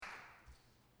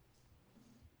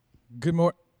Good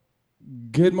mor-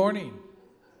 Good morning.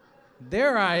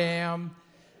 There I am.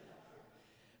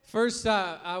 First,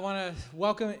 I want to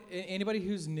welcome anybody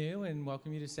who's new and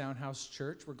welcome you to Soundhouse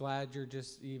Church. We're glad you're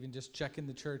just checking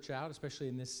the church out, especially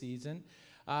in this season.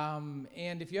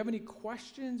 And if you have any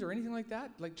questions or anything like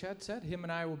that, like Chad said, him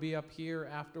and I will be up here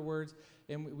afterwards,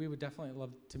 and we would definitely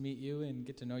love to meet you and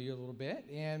get to know you a little bit.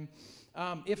 And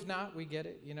if not, we get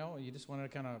it. You just want to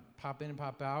kind of pop in and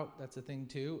pop out. That's a thing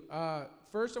too.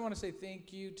 First, I want to say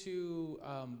thank you to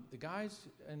the guys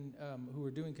who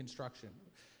are doing construction.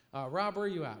 Rob, where are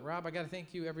you at? Rob, I got to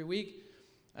thank you every week.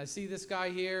 I see this guy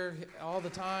here all the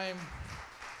time.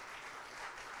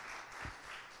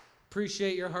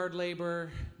 Appreciate your hard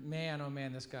labor. Man, oh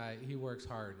man, this guy, he works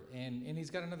hard. And he's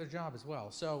got another job as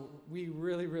well. So we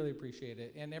really, really appreciate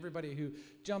it. And everybody who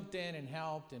jumped in and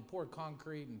helped and poured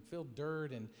concrete and filled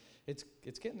dirt. And it's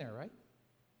getting there, right?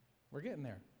 We're getting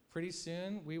there. Pretty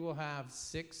soon, we will have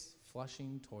 6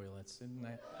 flushing toilets. Isn't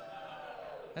that?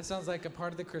 That sounds like a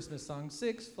part of the Christmas song,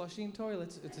 6 flushing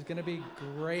toilets. It's going to be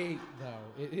great,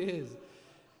 though. It is.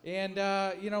 And,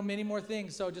 many more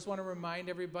things. So just want to remind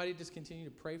everybody, just continue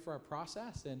to pray for our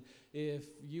process. And if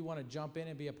you want to jump in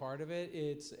and be a part of it,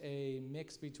 it's a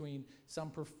mix between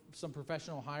some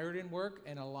professional hired-in work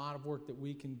and a lot of work that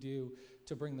we can do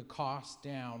to bring the cost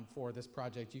down for this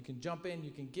project. You can jump in,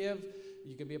 you can give,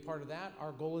 you can be a part of that.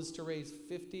 Our goal is to raise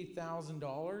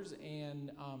 $50,000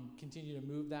 and continue to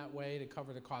move that way to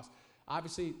cover the cost.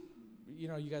 Obviously,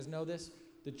 you guys know this,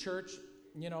 the church,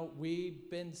 we've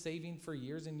been saving for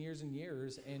years and years and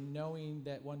years and knowing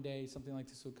that one day something like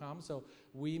this would come. So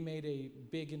we made a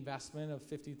big investment of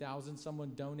 $50,000.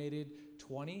 Someone donated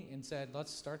 $20 and said,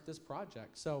 let's start this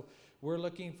project. So we're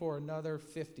looking for another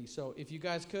 $50. So if you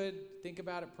guys could think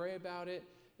about it, pray about it,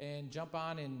 and jump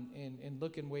on and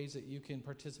look in ways that you can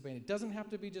participate. It doesn't have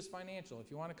to be just financial.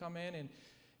 If you want to come in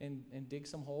and dig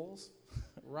some holes,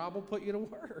 Rob will put you to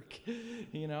work,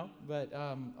 But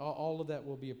all of that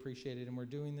will be appreciated, and we're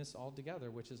doing this all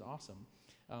together, which is awesome.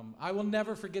 I will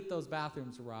never forget those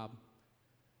bathrooms, Rob.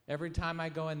 Every time I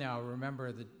go in there, I'll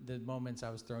remember the moments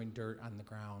I was throwing dirt on the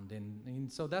ground.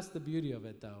 And so that's the beauty of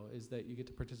it, though, is that you get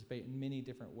to participate in many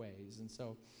different ways. And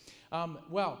so,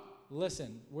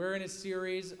 listen, we're in a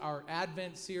series, our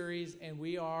Advent series, and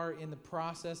we are in the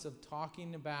process of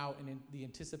talking about the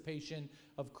anticipation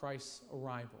of Christ's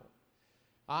arrival.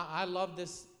 I love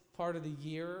this part of the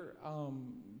year,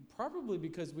 probably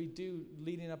because we do,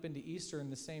 leading up into Easter in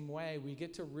the same way, we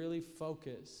get to really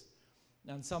focus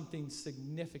on something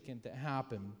significant that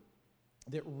happened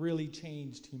that really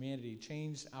changed humanity,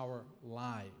 changed our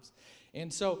lives.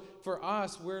 And so for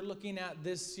us, we're looking at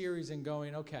this series and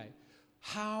going, okay,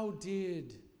 how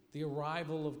did the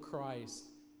arrival of Christ,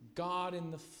 God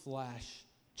in the flesh,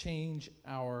 change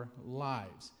our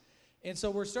lives? And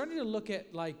so we're starting to look at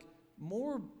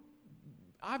more,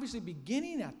 obviously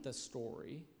beginning at the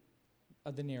story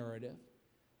of the narrative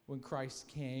when Christ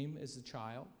came as a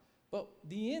child, but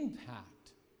the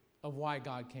impact of why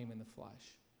God came in the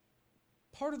flesh.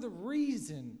 Part of the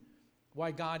reason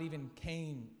why God even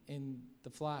came in the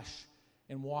flesh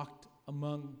and walked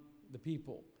among the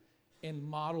people and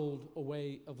modeled a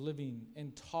way of living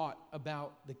and taught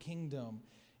about the kingdom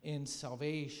and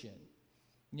salvation.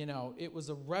 It was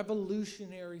a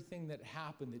revolutionary thing that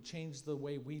happened that changed the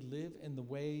way we live and the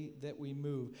way that we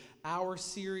move. Our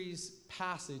series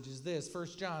passage is this,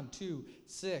 1 John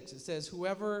 2:6. It says,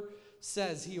 whoever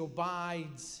says he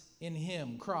abides in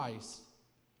him, Christ,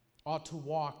 ought to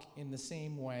walk in the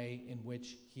same way in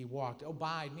which he walked.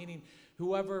 Abide, meaning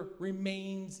whoever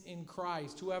remains in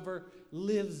Christ, whoever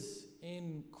lives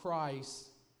in Christ,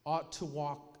 ought to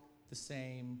walk the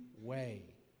same way.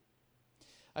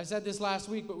 I said this last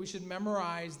week, but we should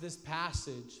memorize this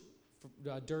passage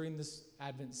during this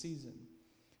Advent season.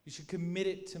 You should commit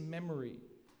it to memory.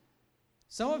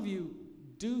 Some of you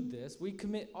do this. We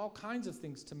commit all kinds of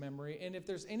things to memory, and if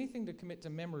there's anything to commit to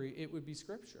memory, it would be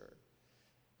Scripture.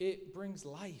 It brings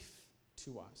life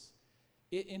to us.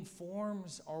 It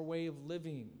informs our way of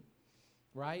living,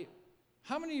 right?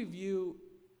 How many of you,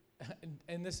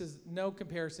 and this is no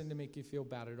comparison to make you feel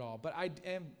bad at all, but I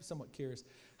am somewhat curious.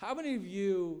 How many of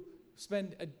you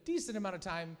spend a decent amount of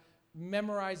time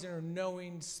memorizing or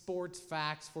knowing sports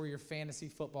facts for your fantasy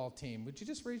football team? Would you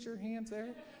just raise your hands there?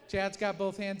 Chad's got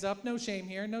both hands up. No shame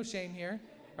here,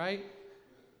 right?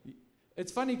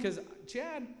 It's funny because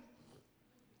Chad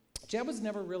was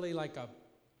never really I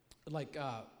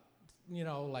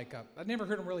never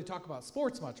heard him really talk about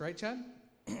sports much, right, Chad?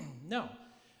 No.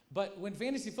 But when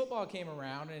fantasy football came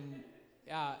around and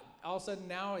all of a sudden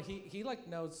now he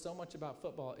knows so much about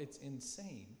football, it's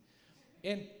insane.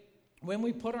 And when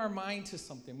we put our mind to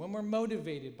something, when we're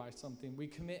motivated by something, we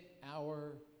commit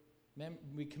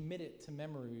it to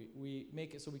memory. We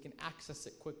make it so we can access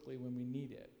it quickly when we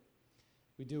need it.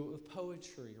 We do it with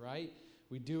poetry, right?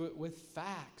 We do it with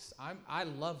facts. I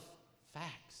love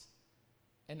facts.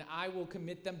 And I will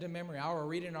commit them to memory. I will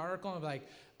read an article and be like,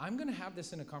 I'm going to have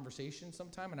this in a conversation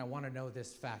sometime, and I want to know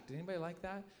this fact. Anybody like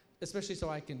that? Especially so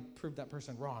I can prove that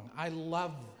person wrong. I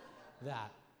love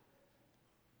that.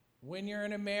 When you're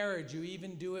in a marriage, you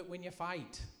even do it when you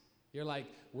fight. You're like,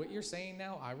 what you're saying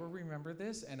now, I will remember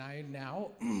this, and I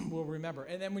now will remember.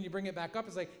 And then when you bring it back up,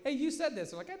 it's like, hey, you said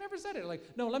this. They're like, I never said it. Like,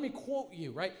 no, let me quote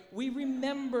you, right? We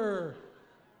remember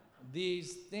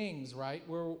these things, right?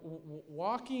 We're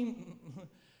walking,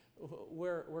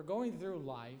 we're going through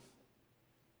life,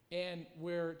 and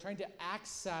we're trying to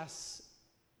access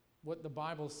what the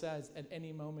Bible says at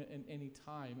any moment and any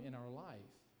time in our life.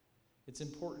 It's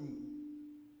important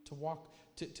to walk,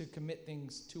 to commit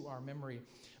things to our memory.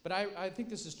 But I think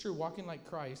this is true. Walking like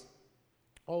Christ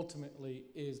ultimately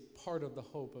is part of the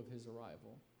hope of his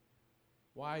arrival.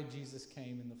 Why Jesus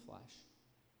came in the flesh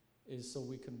is so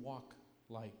we can walk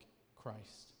like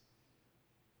Christ.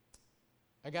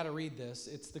 I got to read this.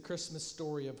 It's the Christmas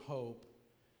story of hope.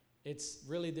 It's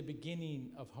really the beginning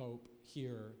of hope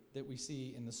here that we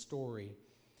see in the story.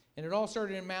 And it all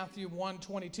started in Matthew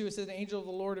 1:22. It says, an angel of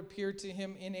the Lord appeared to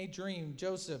him in a dream,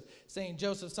 Joseph, saying,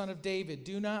 Joseph, son of David,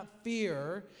 do not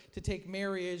fear to take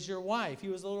Mary as your wife. He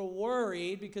was a little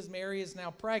worried because Mary is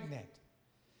now pregnant.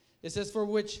 It says, for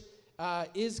which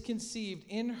is conceived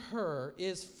in her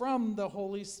is from the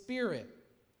Holy Spirit.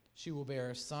 She will bear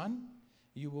a son.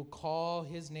 You will call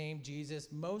his name Jesus.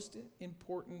 Most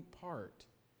important part,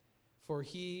 for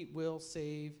he will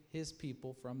save his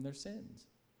people from their sins.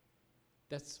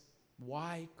 That's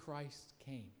why Christ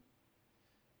came.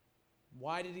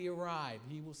 Why did he arrive?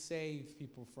 He will save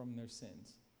people from their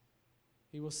sins.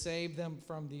 He will save them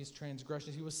from these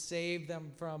transgressions. He will save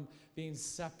them from being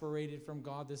separated from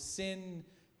God. The sin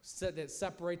that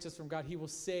separates us from God, he will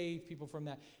save people from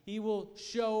that. He will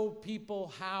show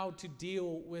people how to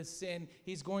deal with sin.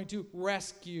 He's going to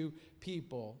rescue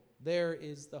people. There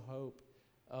is the hope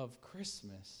of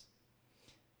Christmas.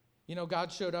 You know,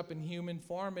 God showed up in human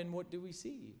form, and what do we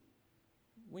see?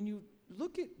 When you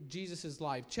look at Jesus'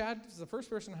 life, Chad is the first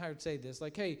person I would say this,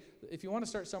 like, hey, if you want to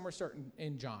start somewhere, start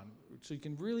in John, so you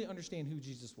can really understand who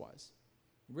Jesus was.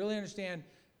 Really understand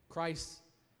Christ,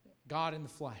 God in the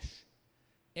flesh.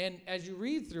 And as you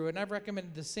read through it, and I've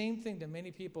recommended the same thing to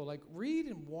many people, like read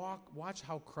and watch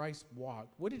how Christ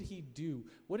walked. What did he do?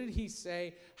 What did he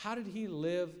say? How did he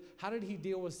live? How did he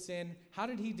deal with sin? How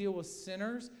did he deal with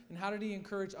sinners? And how did he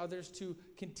encourage others to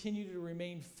continue to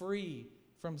remain free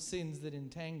from sins that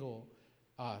entangle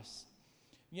us?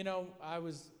 You know, I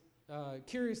was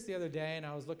curious the other day, and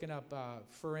I was looking up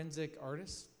forensic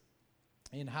artists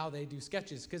and how they do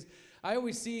sketches, because I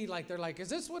always see, like, they're like, is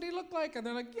this what he looked like? And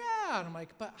they're like, yeah. And I'm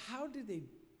like, but how did they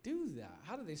do that?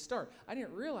 How did they start? I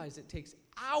didn't realize it takes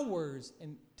hours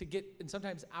and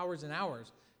sometimes hours and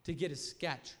hours to get a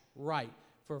sketch right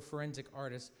for a forensic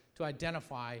artist to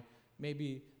identify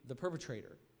maybe the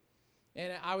perpetrator.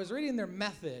 And I was reading their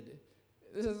method.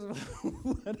 This is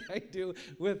what I do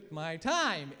with my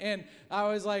time. And I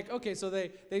was like, okay, so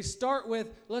they start with,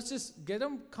 let's just get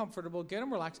them comfortable, get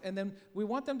them relaxed, and then we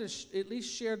want them to at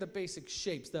least share the basic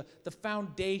shapes, the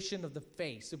foundation of the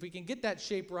face. If we can get that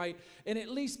shape right, and at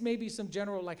least maybe some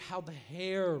general, like how the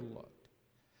hair looked.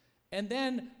 And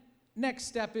then next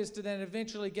step is to then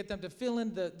eventually get them to fill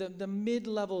in the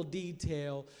mid-level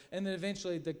detail, and then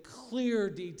eventually the clear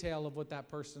detail of what that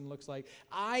person looks like.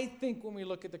 I think when we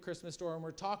look at the Christmas story and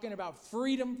we're talking about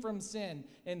freedom from sin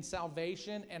and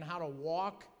salvation and how to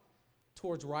walk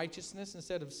towards righteousness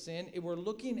instead of sin, we're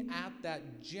looking at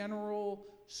that general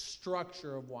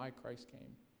structure of why Christ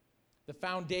came, the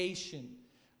foundation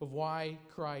of why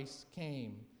Christ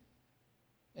came.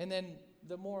 And then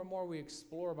the more and more we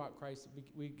explore about Christ,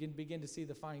 we can begin to see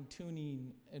the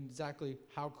fine-tuning and exactly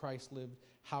how Christ lived,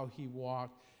 how he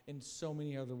walked, in so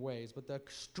many other ways. But the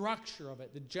structure of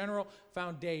it, the general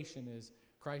foundation is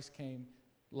Christ came,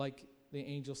 like the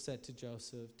angel said to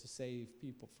Joseph, to save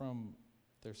people from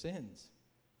their sins.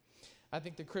 I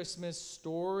think the Christmas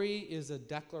story is a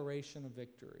declaration of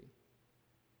victory.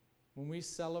 When we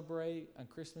celebrate on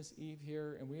Christmas Eve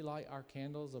here and we light our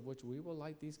candles, of which we will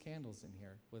light these candles in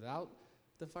here without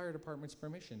the fire department's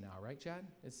permission now, right, Chad?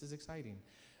 This is exciting.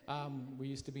 We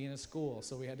used to be in a school,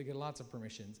 so we had to get lots of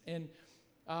permissions. And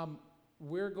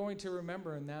we're going to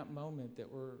remember in that moment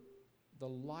that we're the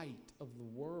light of the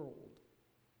world.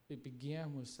 It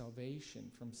began with salvation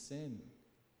from sin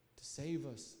to save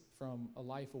us from a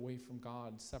life away from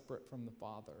God, separate from the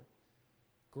Father.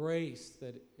 Grace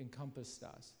that encompassed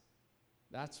us.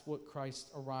 That's what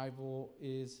Christ's arrival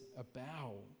is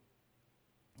about.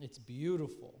 It's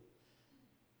beautiful.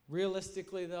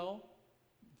 Realistically, though,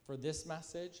 for this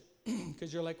message,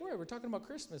 because you're like, we're talking about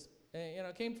Christmas.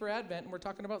 It came for Advent, and we're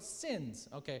talking about sins.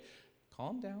 Okay,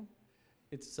 calm down.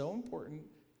 It's so important,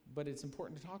 but it's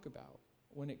important to talk about.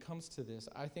 When it comes to this,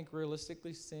 I think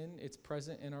realistically, sin, it's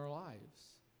present in our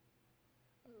lives.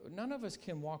 None of us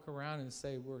can walk around and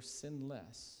say we're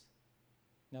sinless.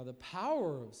 Now, the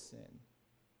power of sin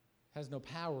has no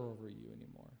power over you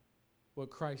anymore.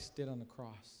 What Christ did on the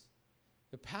cross.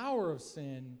 The power of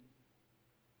sin,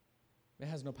 it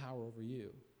has no power over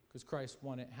you because Christ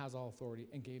won it, has all authority,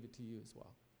 and gave it to you as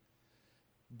well.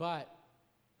 But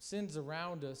sins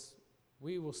around us,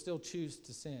 we will still choose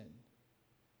to sin.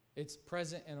 It's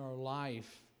present in our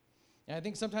life. And I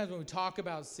think sometimes when we talk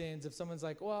about sins, if someone's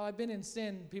like, well, I've been in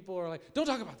sin, people are like, don't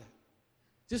talk about that.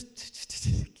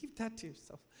 Just keep that to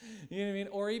yourself. You know what I mean?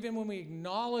 Or even when we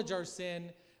acknowledge our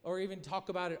sin or even talk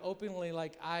about it openly,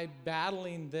 like I'm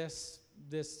battling this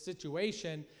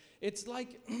situation, it's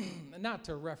like, not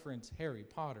to reference Harry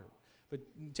Potter, but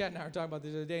Chad and I were talking about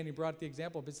this the other day, and he brought the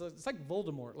example of it's like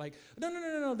Voldemort. Like,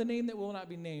 no, the name that will not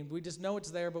be named. We just know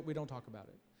it's there, but we don't talk about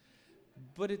it.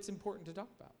 But it's important to talk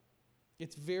about.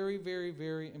 It's very, very,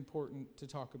 very important to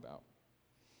talk about.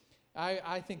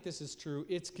 I think this is true.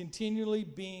 It's continually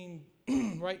being,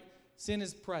 right? Sin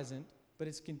is present, but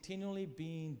it's continually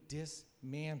being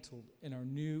dismantled in our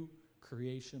new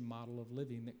creation model of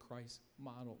living that Christ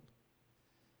modeled.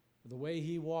 The way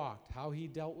he walked, how he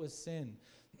dealt with sin,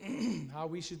 how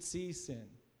we should see sin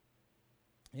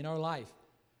in our life.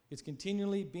 It's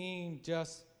continually being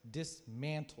just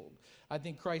dismantled. I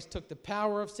think Christ took the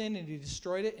power of sin and he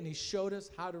destroyed it, and he showed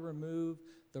us how to remove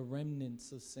the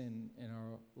remnants of sin in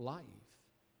our life.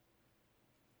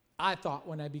 I thought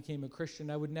when I became a Christian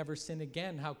I would never sin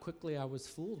again. How quickly I was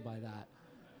fooled by that.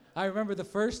 I remember the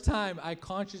first time I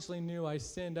consciously knew I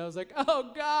sinned, I was like,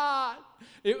 oh God,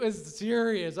 it was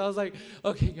serious. I was like,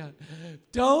 okay, God,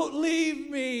 don't leave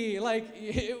me. Like,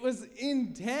 it was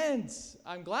intense.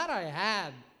 I'm glad I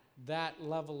had that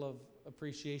level of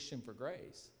appreciation for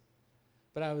grace.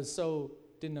 But I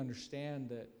didn't understand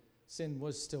that sin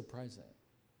was still present.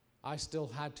 I still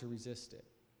had to resist it.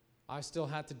 I still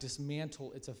had to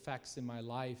dismantle its effects in my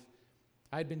life.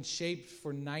 I had been shaped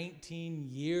for 19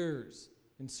 years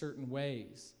in certain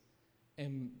ways.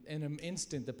 And in an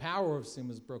instant, the power of sin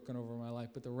was broken over my life,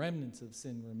 but the remnants of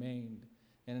sin remained.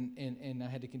 And I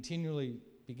had to continually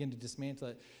begin to dismantle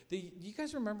it. You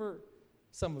guys remember,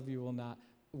 some of you will not,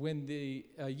 when the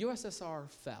USSR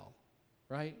fell,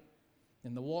 right?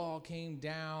 And the wall came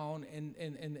down, and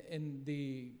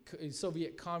the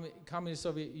communist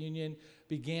Soviet Union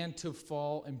began to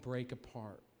fall and break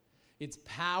apart. Its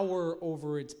power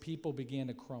over its people began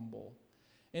to crumble.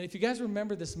 And if you guys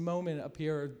remember this moment up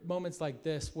here, moments like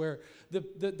this, where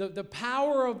the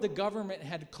power of the government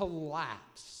had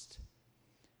collapsed,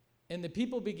 and the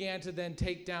people began to then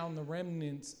take down the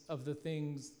remnants of the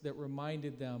things that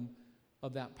reminded them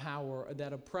of that power,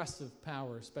 that oppressive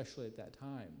power, especially at that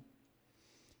time.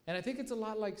 And I think it's a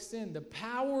lot like sin. The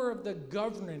power of the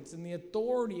governance and the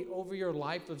authority over your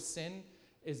life of sin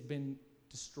has been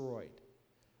destroyed.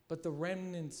 But the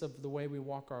remnants of the way we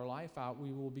walk our life out,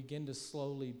 we will begin to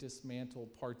slowly dismantle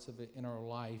parts of it in our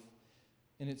life.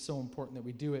 And it's so important that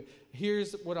we do it.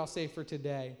 Here's what I'll say for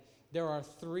today. There are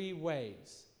 3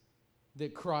 ways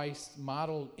that Christ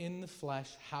modeled in the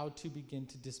flesh how to begin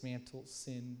to dismantle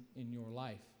sin in your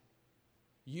life.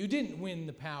 You didn't win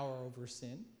the power over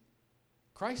sin.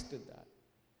 Christ did that.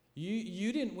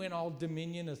 You didn't win all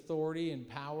dominion, authority, and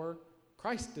power.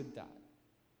 Christ did that.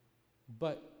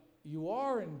 But you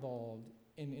are involved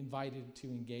and invited to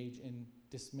engage in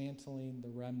dismantling the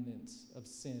remnants of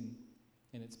sin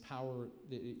and its power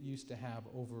that it used to have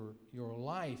over your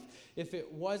life. If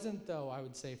it wasn't, though, I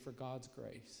would say for God's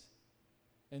grace.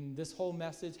 And this whole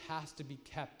message has to be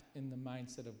kept in the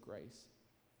mindset of grace.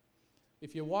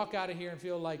 If you walk out of here and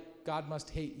feel like God must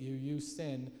hate you, you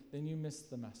sin, then you miss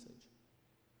the message.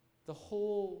 The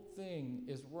whole thing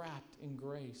is wrapped in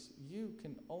grace. You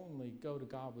can only go to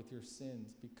God with your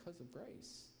sins because of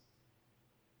grace.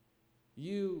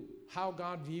 How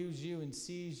God views you and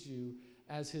sees you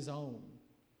as his own,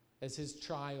 as his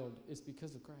child, is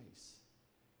because of grace.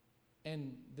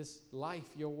 And this life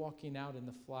you're walking out in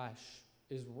the flesh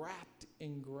is wrapped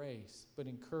in grace, but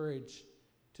encouraged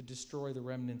to destroy the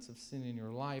remnants of sin in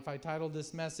your life. I titled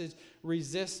this message,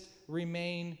 Resist,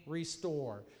 Remain,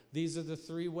 Restore. These are the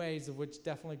 3 ways of which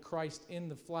definitely Christ in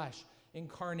the flesh,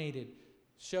 incarnated,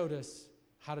 showed us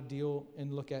how to deal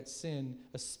and look at sin,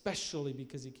 especially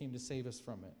because he came to save us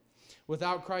from it.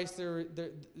 Without Christ,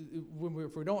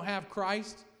 if we don't have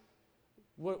Christ,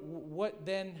 what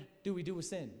then do we do with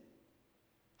sin?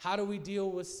 How do we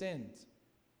deal with sins?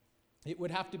 It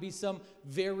would have to be some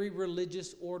very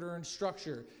religious order and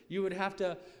structure. You would have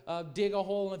to dig a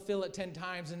hole and fill it 10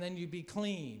 times and then you'd be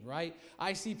clean, right?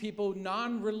 I see people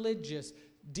non-religious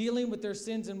dealing with their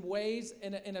sins in ways,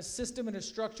 in a system and a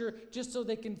structure, just so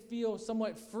they can feel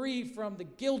somewhat free from the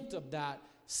guilt of that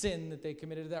sin that they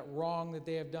committed, that wrong that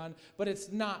they have done. But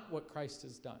it's not what Christ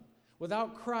has done.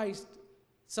 Without Christ,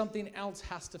 something else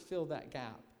has to fill that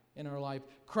gap in our life.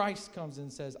 Christ comes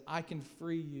and says, I can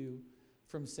free you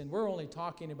from sin. We're only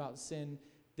talking about sin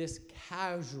this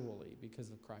casually because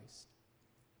of Christ.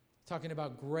 Talking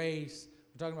about grace.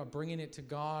 We're talking about bringing it to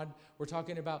God. We're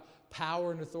talking about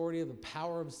power and authority of the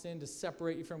power of sin to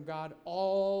separate you from God,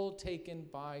 all taken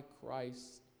by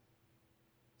Christ.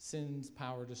 Sin's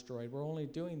power destroyed. We're only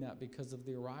doing that because of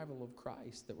the arrival of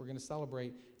Christ that we're going to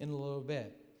celebrate in a little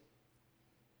bit.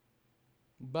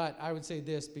 But I would say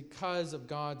this, because of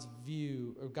God's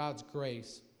view, or God's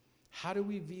grace, how do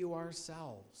we view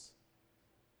ourselves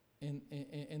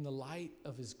in the light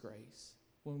of his grace?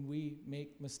 When we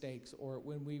make mistakes or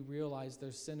when we realize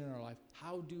there's sin in our life,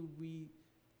 how do we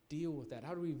deal with that?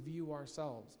 How do we view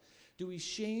ourselves? Do we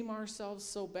shame ourselves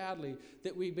so badly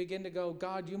that we begin to go,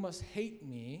 God, you must hate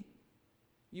me.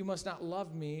 You must not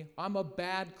love me. I'm a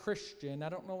bad Christian. I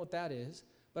don't know what that is,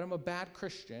 but I'm a bad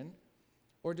Christian.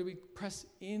 Or do we press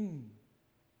in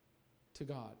to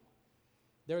God?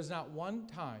 There's not one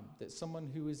time that someone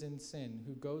who is in sin,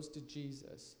 who goes to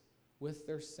Jesus with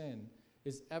their sin,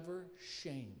 is ever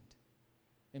shamed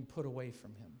and put away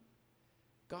from him.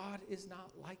 God is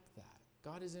not like that.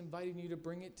 God is inviting you to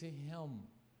bring it to him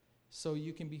so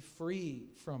you can be free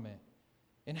from it.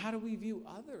 And how do we view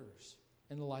others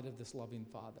in the light of this loving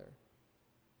Father?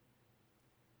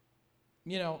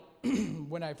 You know,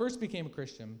 when I first became a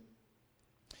Christian,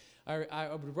 I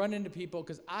would run into people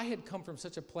because I had come from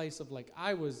such a place of like,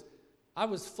 I was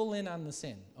full in on the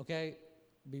sin, okay?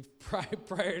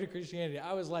 Prior to Christianity.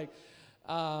 I was like,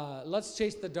 let's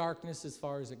chase the darkness as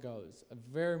far as it goes.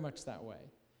 Very much that way.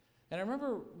 And I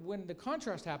remember when the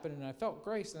contrast happened and I felt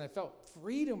grace and I felt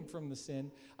freedom from the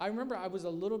sin, I remember I was a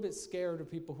little bit scared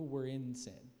of people who were in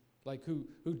sin, like who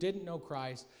didn't know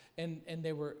Christ, and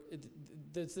they were,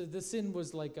 the sin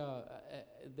was like,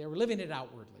 they were living it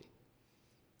outwardly.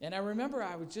 And I remember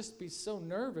I would just be so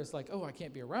nervous, like, oh, I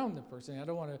can't be around the person. I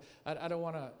don't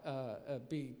want to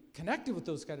be connected with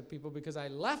those kind of people because I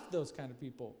left those kind of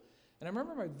people. And I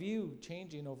remember my view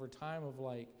changing over time of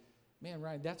like, man,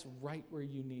 Ryan, that's right where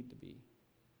you need to be.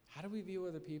 How do we view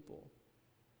other people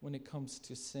when it comes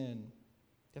to sin?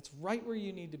 That's right where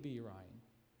you need to be, Ryan.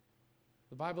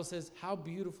 The Bible says, how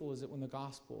beautiful is it when the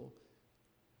gospel,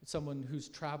 someone who's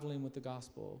traveling with the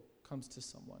gospel comes to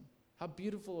someone. How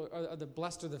beautiful are the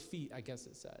blessed are the feet, I guess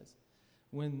it says,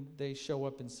 when they show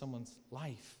up in someone's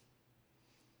life.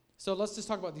 So let's just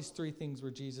talk about these three things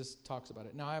where Jesus talks about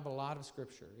it. Now, I have a lot of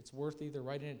scripture. It's worth either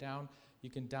writing it down.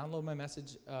 You can download my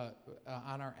message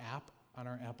on our app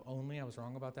only. I was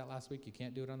wrong about that last week. You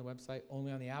can't do it on the website,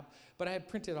 only on the app. But I have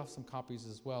printed off some copies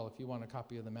as well if you want a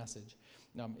copy of the message,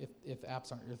 if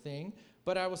apps aren't your thing.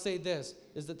 But I will say this,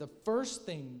 is that the first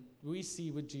thing we see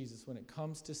with Jesus when it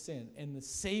comes to sin and the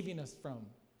saving us from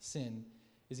sin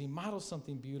is he models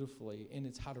something beautifully, and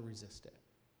it's how to resist it.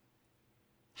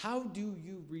 How do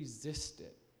you resist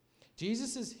it?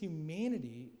 Jesus'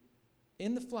 humanity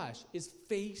in the flesh is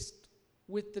faced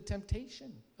with the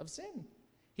temptation of sin.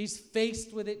 He's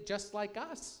faced with it just like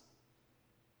us.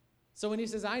 So when he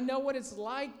says, I know what it's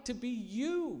like to be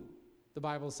you, the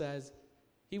Bible says,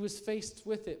 he was faced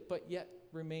with it, but yet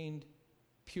remained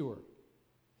pure.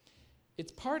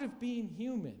 It's part of being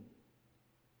human,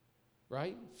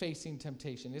 right? Facing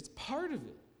temptation. It's part of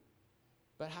it.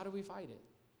 But how do we fight it?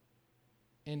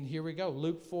 And here we go.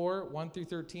 Luke 4, 1 through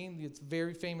 13. It's a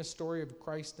very famous story of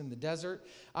Christ in the desert.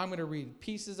 I'm going to read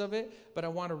pieces of it, but I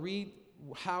want to read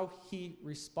how he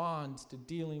responds to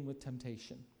dealing with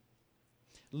temptation.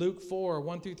 Luke 4,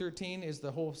 1 through 13 is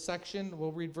the whole section.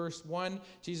 We'll read verse 1.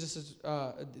 Jesus is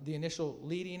the initial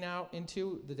leading out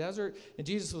into the desert. And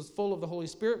Jesus was full of the Holy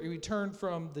Spirit. He returned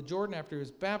from the Jordan after he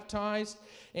was baptized.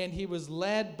 And he was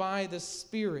led by the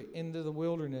Spirit into the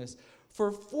wilderness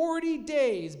for 40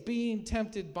 days being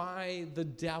tempted by the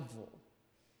devil.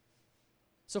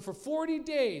 So for 40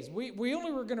 days, we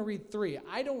only were going to read 3.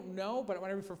 I don't know, but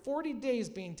when I read for 40 days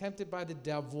being tempted by the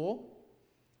devil,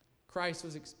 Christ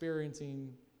was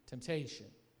experiencing temptation.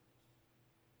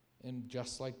 And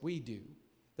just like we do.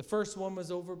 The first one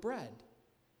was over bread.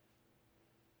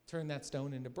 Turn that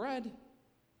stone into bread.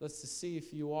 Let's just see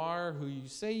if you are who you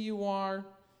say you are.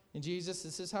 And Jesus,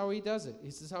 this is how he does it.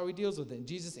 This is how he deals with it. And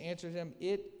Jesus answered him,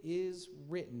 it is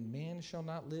written, man shall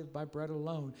not live by bread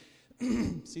alone.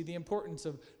 See the importance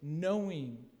of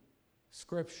knowing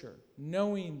Scripture,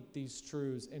 knowing these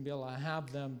truths, and be able to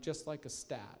have them just like a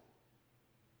stat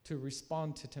to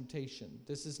respond to temptation.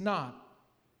 This is not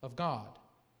of God.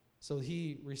 So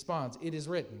he responds, it is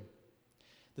written.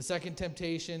 The second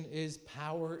temptation is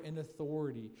power and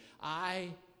authority. I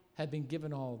have been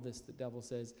given all of this, the devil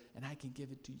says, and I can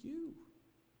give it to you.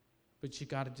 But you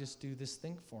got to just do this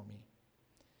thing for me.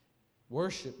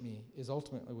 Worship me is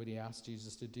ultimately what he asked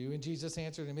Jesus to do. And Jesus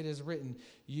answered him, it is written,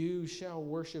 you shall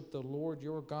worship the Lord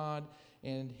your God,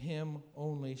 and him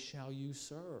only shall you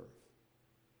serve.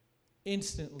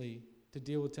 Instantly, to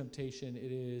deal with temptation,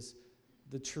 it is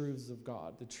the truths of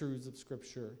God, the truths of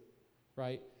Scripture,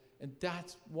 right? And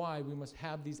that's why we must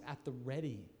have these at the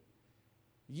ready.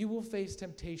 You will face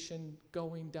temptation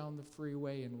going down the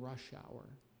freeway in rush hour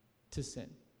to sin.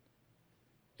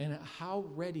 And how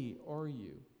ready are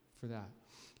you for that?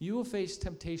 You will face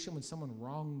temptation when someone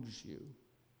wrongs you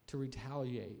to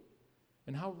retaliate.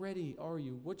 And how ready are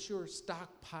you? What's your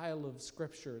stockpile of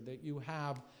Scripture that you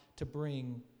have to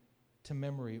bring to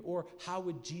memory? Or how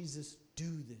would Jesus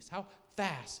do this? How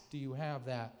fast do you have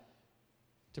that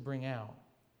to bring out?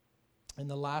 And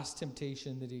the last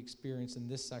temptation that he experienced in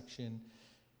this section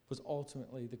was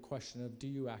ultimately the question of, do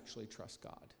you actually trust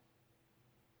God?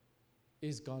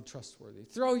 Is God trustworthy?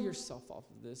 Throw yourself off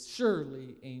of this.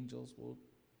 Surely angels will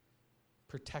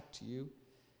protect you.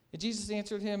 And Jesus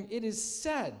answered him, it is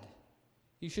said,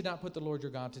 you should not put the Lord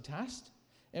your God to test.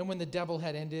 And when the devil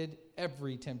had ended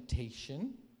every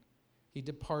temptation, he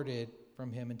departed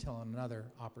from him until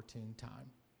another opportune time.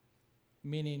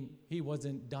 Meaning he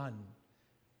wasn't done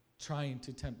trying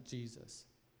to tempt Jesus.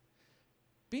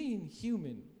 Being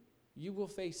human, you will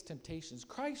face temptations.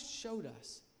 Christ showed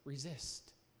us,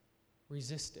 resist.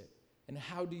 Resist it. And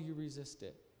how do you resist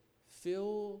it?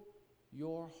 Fill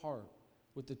your heart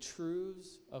with the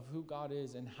truths of who God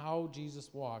is and how Jesus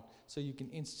walked so you can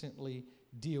instantly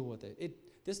deal with it.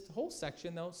 This whole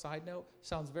section, though, side note,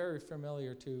 sounds very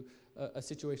familiar to a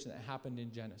situation that happened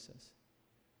in Genesis.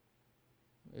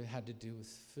 It had to do with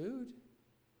food.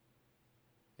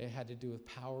 It had to do with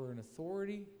power and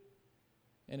authority.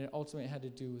 And it ultimately had to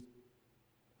do with,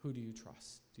 who do you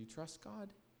trust? Do you trust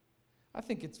God? I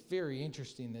think it's very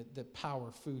interesting that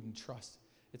power, food, and trust,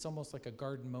 it's almost like a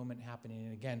garden moment happening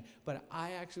again. But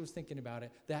I actually was thinking about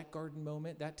it. That garden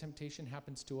moment, that temptation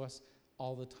happens to us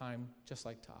all the time, just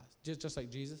like to us. Just like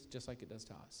Jesus, just like it does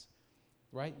to us.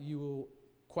 Right? You will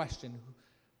question,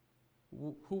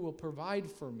 who will provide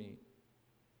for me?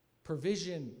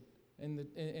 Provision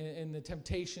and the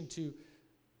temptation to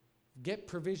get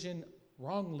provision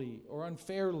wrongly or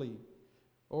unfairly.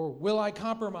 Or will I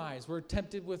compromise? We're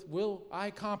tempted with, will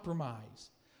I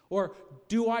compromise? Or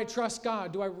do I trust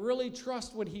God? Do I really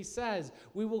trust what he says?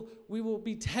 We will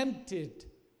be tempted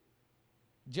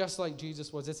just like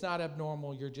Jesus was. It's not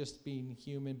abnormal. You're just being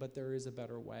human, but there is a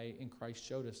better way, and Christ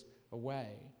showed us a way.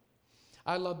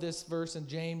 I love this verse in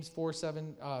James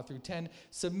 4:7 through 10.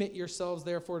 Submit yourselves,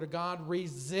 therefore, to God.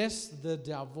 Resist the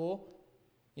devil,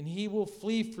 and he will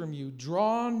flee from you.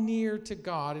 Draw near to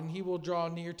God, and he will draw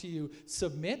near to you.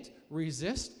 Submit,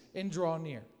 resist, and draw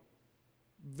near.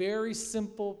 Very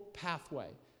simple pathway.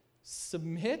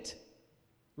 Submit,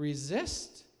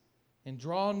 resist, and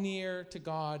draw near to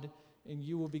God, and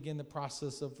you will begin the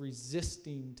process of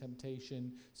resisting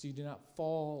temptation so you do not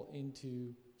fall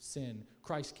into sin.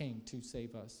 Christ came to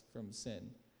save us from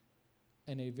sin.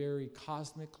 In a very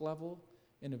cosmic level,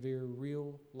 in a very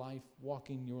real life,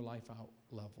 walking your life out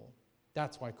level.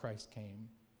 That's why Christ came.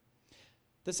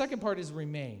 The second part is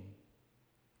remain.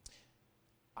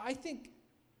 I think,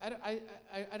 I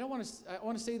don't want to, I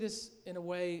want to say this in a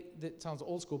way that sounds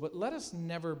old school, but let us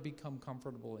never become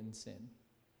comfortable in sin.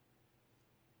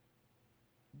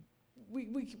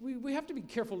 We have to be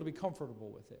careful to be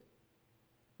comfortable with it.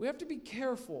 We have to be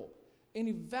careful and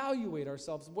evaluate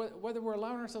ourselves, whether we're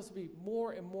allowing ourselves to be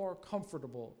more and more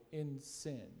comfortable in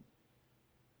sin.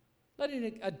 Letting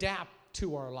it adapt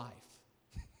to our life.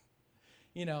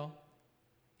 You know,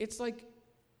 it's like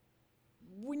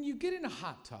when you get in a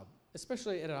hot tub,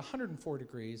 especially at 104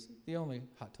 degrees, the only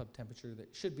hot tub temperature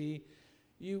that should be,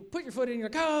 you put your foot in, you're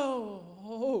like,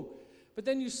 oh. But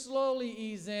then you slowly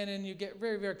ease in and you get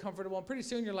very, very comfortable. And pretty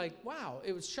soon you're like, wow,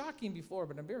 it was shocking before,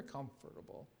 but I'm very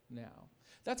comfortable now.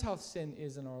 That's how sin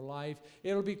is in our life.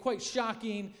 It'll be quite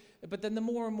shocking, but then the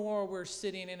more and more we're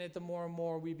sitting in it, the more and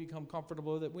more we become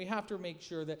comfortable. That we have to make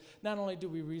sure that not only do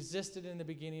we resist it in the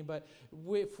beginning, but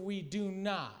if we do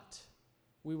not,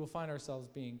 we will find ourselves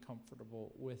being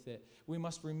comfortable with it. We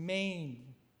must remain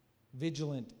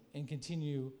vigilant and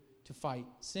continue to fight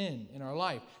sin in our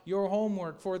life. Your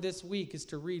homework for this week is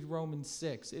to read Romans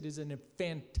 6. It is a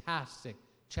fantastic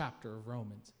chapter of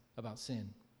Romans about sin.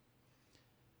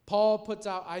 Paul puts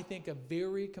out, I think, a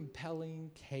very compelling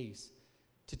case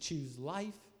to choose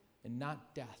life and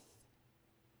not death.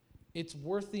 It's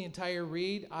worth the entire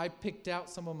read. I picked out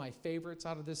some of my favorites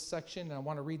out of this section, and I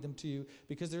want to read them to you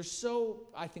because they're so,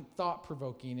 I think,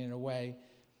 thought-provoking in a way.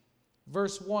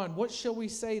 Verse 1, what shall we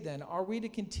say then? Are we to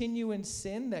continue in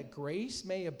sin that grace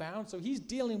may abound? So he's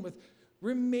dealing with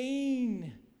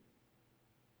remain.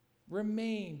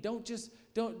 Remain. Don't just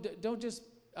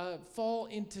fall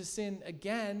into sin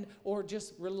again or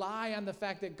just rely on the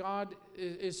fact that God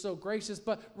is so gracious,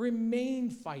 but remain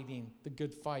fighting the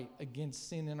good fight against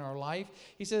sin in our life.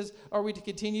 He says, are we to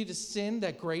continue to sin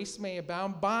that grace may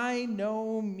abound? By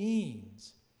no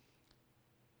means.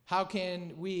 How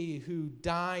can we who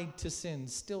died to sin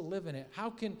still live in it? How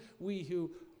can we who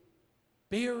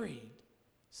buried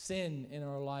sin in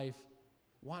our life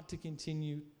want to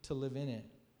continue to live in it?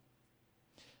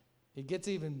 It gets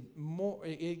even more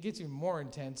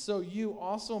intense. So you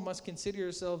also must consider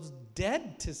yourselves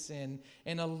dead to sin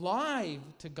and alive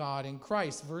to God in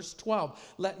Christ. Verse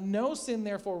 12, let no sin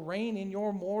therefore reign in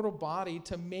your mortal body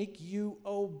to make you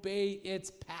obey its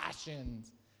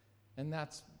passions. And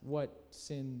that's what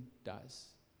sin does.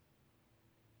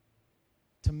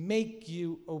 To make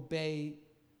you obey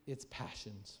its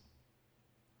passions.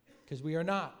 Because we are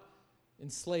not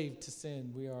enslaved to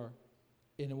sin. We are,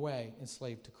 in a way,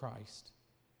 enslaved to Christ.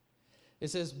 It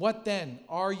says, what then?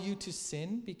 Are you to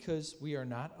sin because we are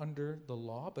not under the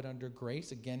law, but under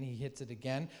grace? Again, he hits it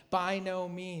again. By no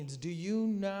means. Do you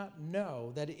not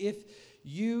know that if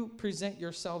you present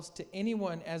yourselves to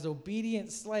anyone as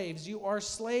obedient slaves, you are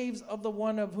slaves of the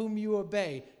one of whom you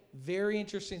obey? Very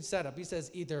interesting setup. He says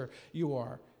either you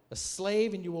are a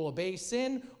slave and you will obey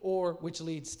sin, or which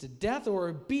leads to death, or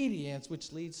obedience,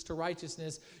 which leads to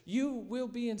righteousness. You will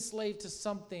be enslaved to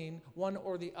something, one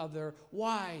or the other.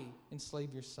 Why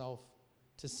enslave yourself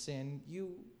to sin?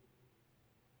 You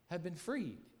have been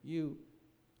freed. You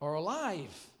are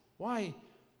alive. Why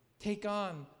take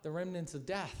on the remnants of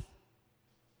death?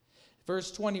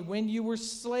 Verse 20, when you were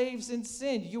slaves in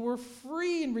sin, you were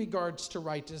free in regards to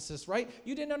righteousness, right?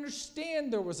 You didn't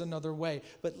understand there was another way.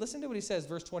 But listen to what he says,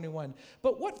 verse 21.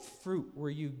 But what fruit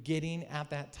were you getting at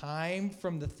that time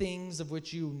from the things of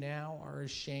which you now are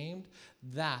ashamed?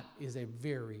 That is a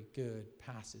very good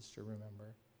passage to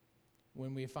remember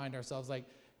when we find ourselves like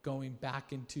going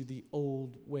back into the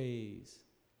old ways.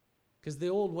 Because the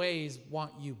old ways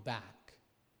want you back.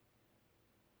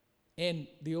 And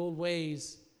the old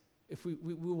ways, if we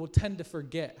will tend to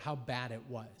forget how bad it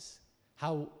was,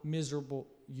 how miserable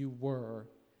you were,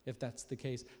 if that's the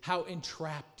case, how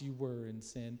entrapped you were in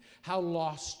sin, how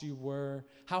lost you were,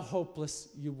 how hopeless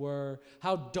you were,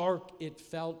 how dark it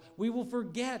felt. We will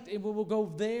forget and we will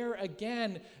go there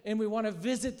again, and we want to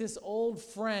visit this old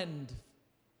friend.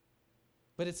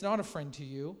 But it's not a friend to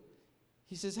you.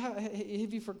 He says, have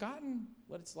you forgotten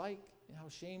what it's like and how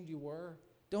ashamed you were?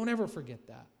 Don't ever forget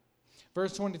that.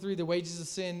 Verse 23, the wages of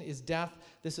sin is death.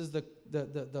 This is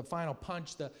the final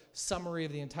punch, the summary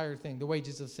of the entire thing. The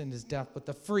wages of sin is death, but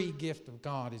the free gift of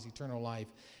God is eternal life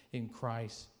in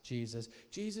Christ Jesus.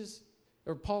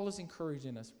 Paul is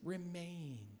encouraging us,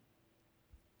 remain,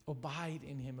 abide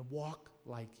in him, and walk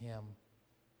like him.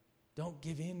 Don't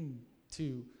give in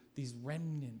to these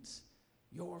remnants.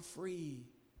 You're free.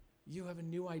 You have a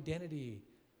new identity.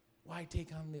 Why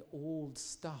take on the old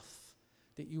stuff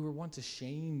that you were once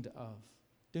ashamed of?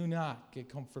 Do not get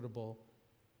comfortable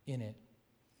in it.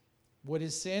 What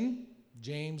is sin?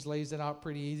 James lays it out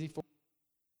pretty easy for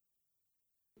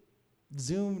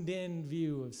zoomed in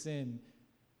view of sin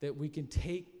that we can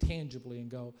take tangibly and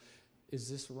go, is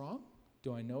this wrong?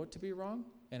 Do I know it to be wrong?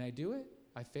 And I do it?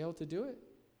 I fail to do it?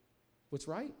 What's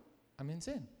right? I'm in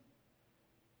sin.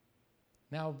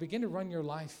 Now begin to run your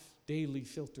life daily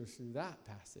filter through that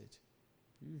passage.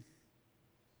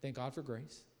 Thank God for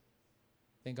grace.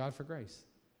 Thank God for grace.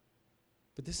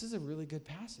 But this is a really good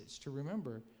passage to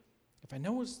remember. If I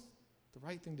know it's the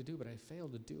right thing to do, but I fail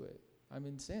to do it, I'm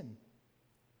in sin.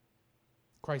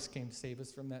 Christ came to save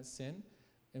us from that sin,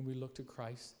 and we look to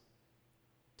Christ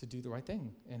to do the right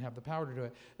thing and have the power to do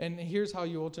it. And here's how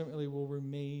you ultimately will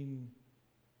remain,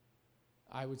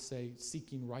 I would say,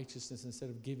 seeking righteousness instead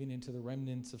of giving into the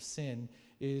remnants of sin,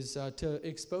 is to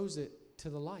expose it to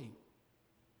the light.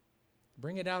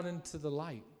 Bring it out into the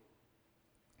light.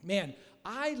 Man,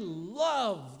 I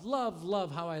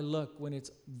love how I look when it's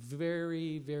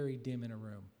very, very dim in a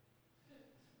room.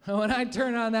 When I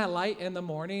turn on that light in the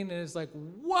morning and it's like,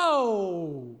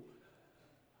 whoa,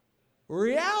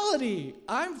 reality.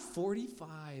 I'm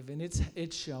 45 and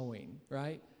it's showing,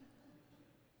 right?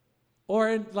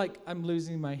 Or like I'm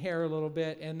losing my hair a little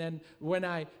bit, and then when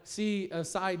I see a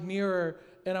side mirror,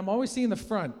 and I'm always seeing the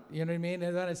front, you know what I mean?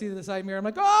 And then I see the side mirror, I'm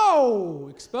like, oh,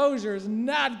 exposure is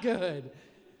not good.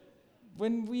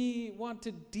 When we want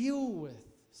to deal with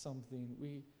something,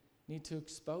 we need to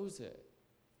expose it,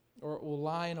 or it will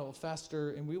lie and it will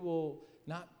fester, and we will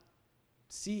not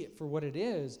see it for what it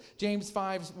is. James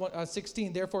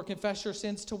 5:16, therefore confess your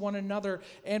sins to one another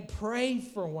and pray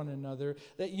for one another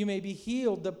that you may be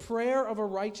healed. The prayer of a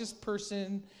righteous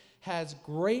person has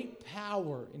great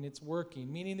power in its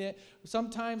working, meaning that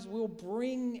sometimes we'll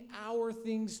bring our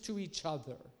things to each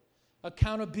other.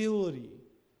 Accountability.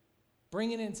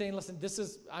 Bringing it and saying, listen,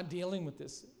 I'm dealing with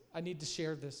this. I need to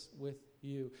share this with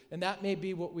you. And that may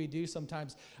be what we do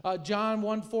sometimes. John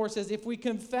 1:4 says, if we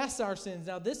confess our sins,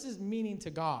 now this is meaning to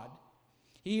God.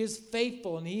 He is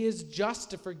faithful and he is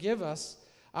just to forgive us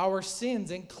our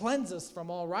sins and cleanse us from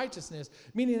all righteousness.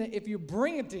 Meaning that if you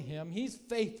bring it to him, he's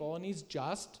faithful and he's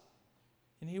just,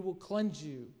 and he will cleanse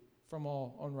you from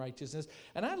all unrighteousness.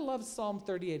 And I love Psalm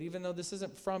 38, even though this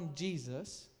isn't from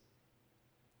Jesus.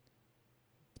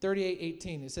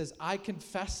 38:18, it says, I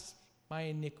confess my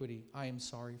iniquity. I am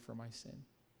sorry for my sin.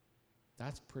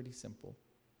 That's pretty simple.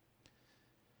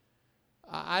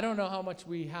 I don't know how much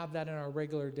we have that in our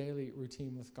regular daily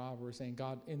routine with God. We're saying,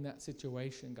 God, in that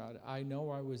situation, God, I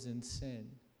know I was in sin,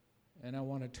 and I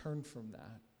want to turn from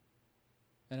that.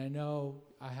 And I know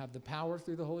I have the power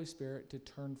through the Holy Spirit to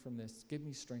turn from this. Give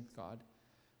me strength, God,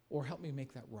 or help me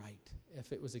make that right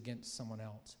if it was against someone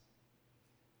else.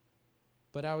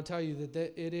 But I will tell you that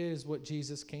it is what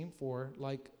Jesus came for,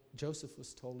 like Joseph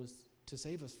was told us, to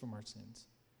save us from our sins.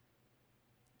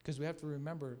 Because we have to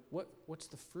remember, what's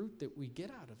the fruit that we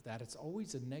get out of that? It's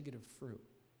always a negative fruit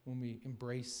when we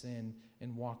embrace sin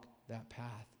and walk that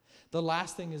path. The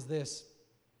last thing is this.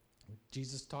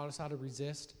 Jesus taught us how to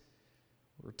resist.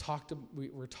 We're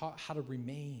taught how to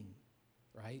remain,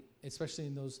 right? Especially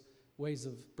in those ways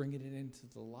of bringing it into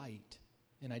the light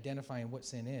and identifying what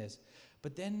sin is.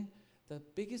 But then the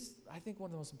biggest, I think one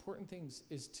of the most important things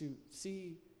is to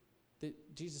see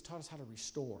that Jesus taught us how to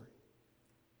restore.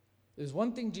 There's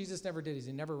one thing Jesus never did, is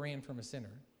he never ran from a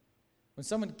sinner. When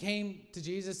someone came to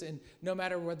Jesus, and no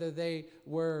matter whether they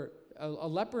were a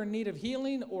leper in need of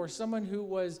healing or someone who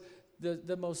was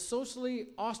the most socially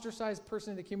ostracized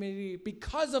person in the community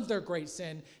because of their great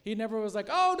sin, he never was like,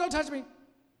 oh, don't touch me.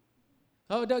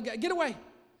 Oh, get away.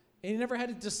 And he never had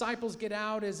his disciples get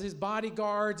out as his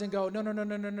bodyguards and go,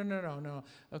 no.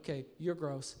 Okay, you're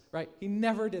gross, right? He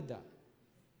never did that.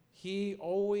 He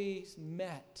always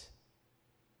met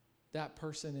that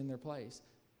person in their place.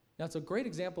 Now, it's a great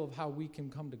example of how we can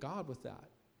come to God with that.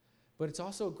 But it's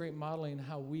also a great modeling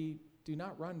how we do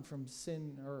not run from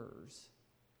sinners.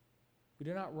 We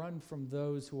do not run from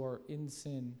those who are in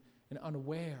sin and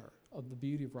unaware of the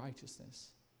beauty of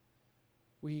righteousness.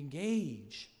 We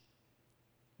engage,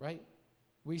 right?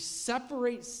 We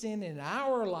separate sin in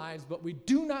our lives, but we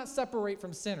do not separate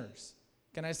from sinners.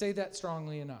 Can I say that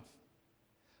strongly enough?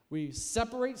 We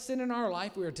separate sin in our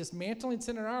life. We are dismantling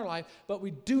sin in our life, but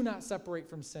we do not separate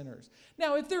from sinners.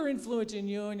 Now, if they're influencing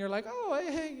you and you're like, oh,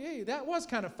 hey, that was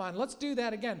kind of fun. Let's do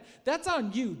that again. That's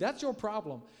on you. That's your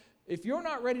problem. If you're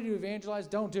not ready to evangelize,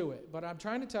 don't do it. But I'm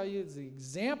trying to tell you, the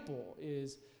example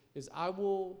is I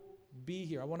will be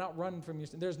here. I will not run from your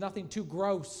sin. There's nothing too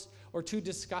gross or too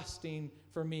disgusting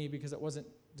for me because it wasn't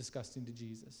disgusting to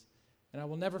Jesus. And I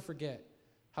will never forget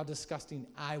how disgusting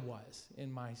I was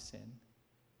in my sin.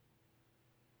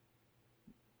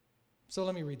 So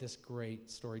let me read this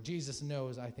great story. Jesus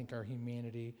knows, I think, our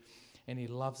humanity, and he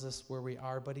loves us where we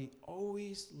are, but he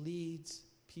always leads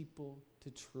people to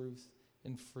truth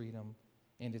and freedom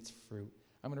and its fruit.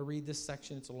 I'm going to read this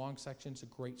section. It's a long section. It's a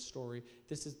great story.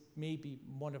 This is maybe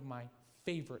one of my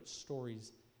favorite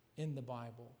stories in the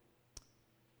Bible.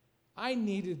 I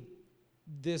needed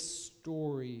this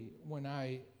story when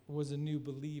I was a new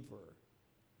believer.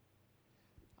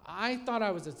 I thought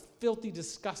I was a filthy,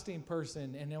 disgusting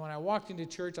person. And then when I walked into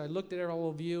church, I looked at all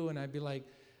of you and I'd be like,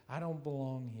 I don't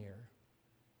belong here.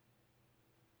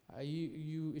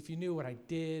 If you knew what I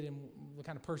did and the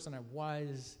kind of person I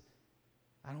was,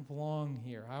 I don't belong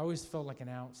here. I always felt like an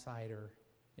outsider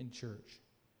in church.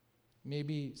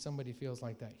 Maybe somebody feels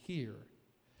like that here.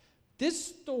 This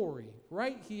story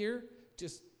right here,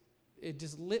 it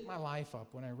just lit my life up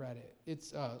when I read it.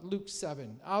 It's Luke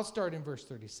 7. I'll start in verse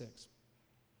 36.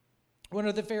 One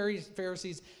of the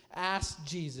Pharisees asked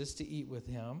Jesus to eat with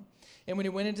him. And when he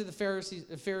went into the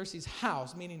Pharisee's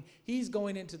house, meaning he's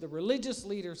going into the religious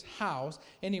leader's house,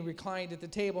 and he reclined at the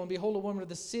table. And behold, a woman of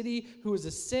the city who was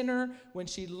a sinner, when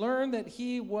she learned that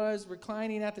he was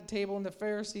reclining at the table in the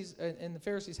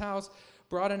Pharisee's house,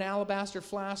 brought an alabaster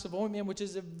flask of ointment, which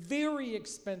is a very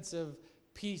expensive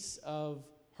piece of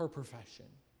her profession.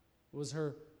 It was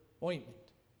her ointment,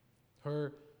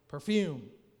 her perfume,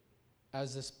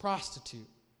 as this prostitute.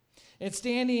 And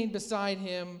standing beside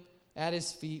him at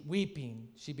his feet, weeping,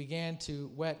 she began to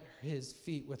wet his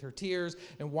feet with her tears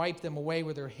and wipe them away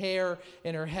with her hair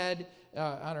and her head,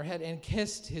 on her head, and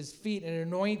kissed his feet and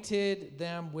anointed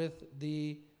them with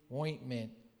the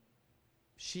ointment.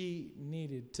 She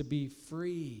needed to be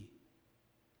free.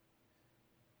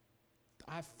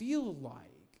 I feel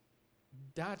like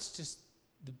that's just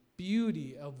the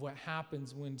beauty of what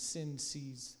happens when sin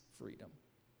sees freedom.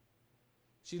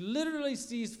 She literally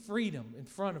sees freedom in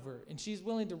front of her, and she's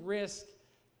willing to risk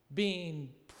being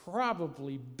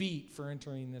probably beat for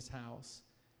entering this house,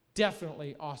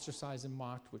 definitely ostracized and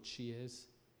mocked, which she is,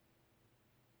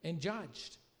 and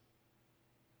judged,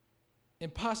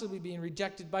 and possibly being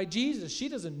rejected by Jesus. She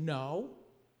doesn't know,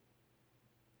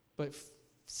 but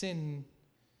sin,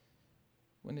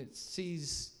 when it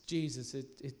sees Jesus,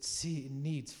 it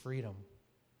needs freedom.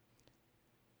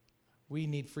 We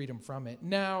need freedom from it.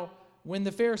 Now, when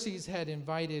the Pharisees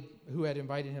who had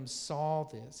invited him saw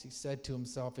this, he said to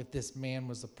himself, if this man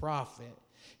was a prophet,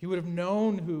 he would have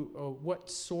known what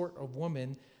sort of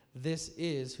woman this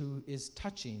is who is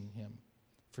touching him,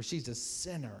 for she's a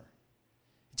sinner.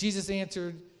 Jesus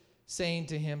answered, saying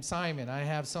to him, Simon, I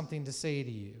have something to say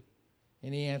to you.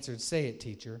 And he answered, say it,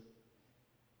 teacher.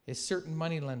 A certain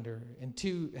moneylender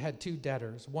had two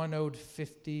debtors. One owed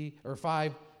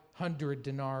 500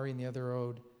 denarii, and the other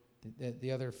owed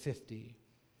the other 50.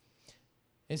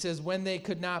 It says, when they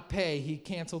could not pay, he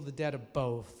canceled the debt of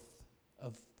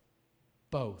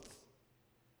both.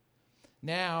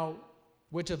 Now,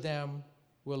 which of them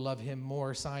will love him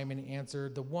more? Simon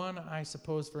answered, the one, I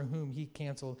suppose, for whom he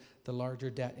canceled the larger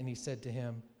debt. And he said to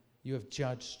him, you have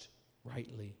judged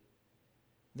rightly.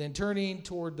 Then turning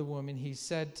toward the woman, he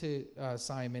said to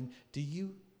Simon, do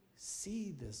you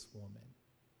see this woman?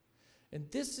 And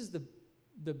this is the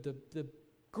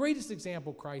greatest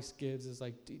example Christ gives is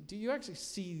like, do you actually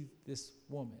see this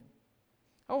woman?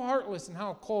 How heartless and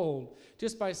how cold,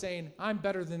 just by saying, I'm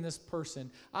better than this person.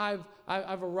 I've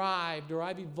arrived, or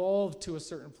I've evolved to a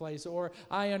certain place, or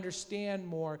I understand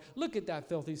more. Look at that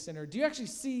filthy sinner. Do you actually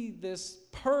see this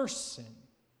person?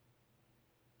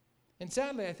 And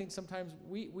sadly, I think sometimes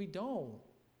we don't.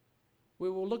 We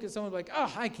will look at someone like,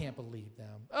 oh, I can't believe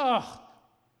them. Oh,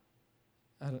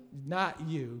 not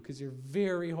you, because you're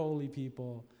very holy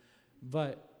people.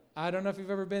 But I don't know if you've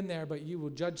ever been there, but you will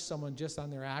judge someone just on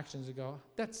their actions and go,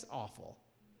 that's awful.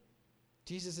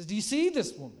 Jesus says, do you see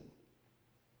this woman?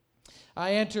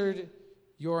 I entered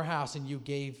your house, and you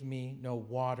gave me no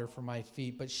water for my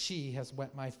feet, but she has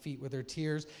wet my feet with her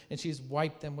tears, and she's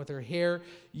wiped them with her hair.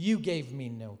 You gave me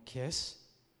no kiss,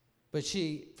 but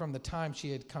she, from the time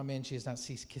she had come in, she has not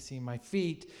ceased kissing my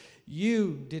feet.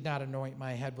 You did not anoint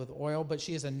my head with oil, but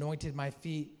she has anointed my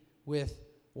feet with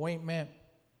ointment.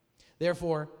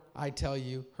 Therefore, I tell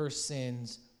you, her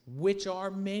sins, which are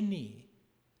many,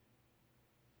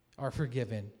 are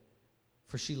forgiven,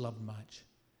 for she loved much.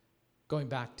 Going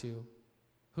back to,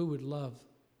 who would love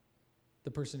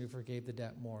the person who forgave the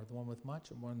debt more, the one with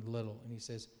much or one with little? And he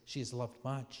says, she has loved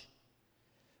much.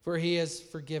 For he has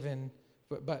forgiven,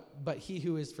 but he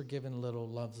who is forgiven little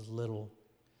loves little.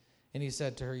 And he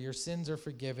said to her, your sins are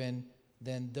forgiven.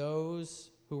 Then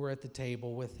those who were at the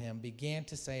table with him began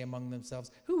to say among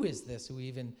themselves, who is this who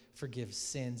even forgives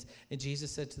sins? And Jesus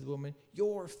said to the woman,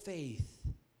 your faith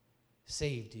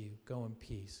saved you. Go in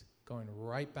peace. Going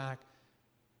right back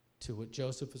to what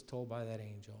Joseph was told by that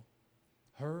angel.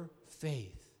 Her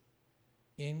faith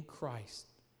in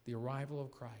Christ, the arrival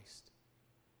of Christ,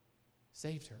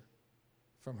 saved her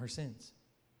from her sins.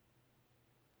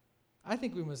 I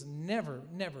think we must never,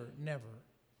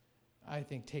 I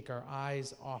think, take our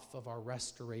eyes off of our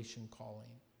restoration calling.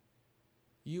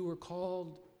 You were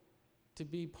called to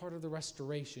be part of the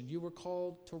restoration. You were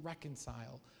called to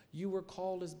reconcile. You were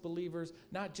called as believers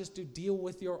not just to deal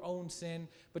with your own sin,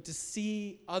 but to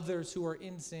see others who are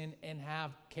in sin and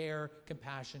have care,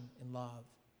 compassion, and love.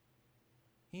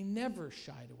 He never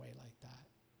shied away like that.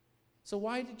 So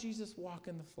why did Jesus walk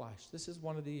in the flesh? This is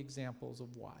one of the examples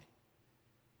of why.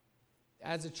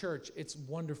 As a church, it's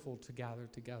wonderful to gather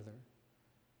together.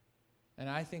 And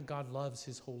I think God loves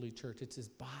his holy church. It's his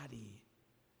body.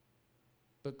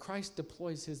 But Christ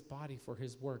deploys his body for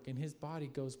his work, and his body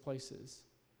goes places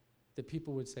that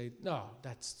people would say, no,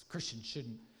 Christians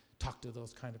shouldn't talk to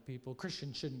those kind of people.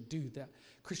 Christians shouldn't do that.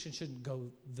 Christians shouldn't go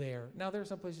there. Now, there are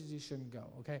some places you shouldn't go,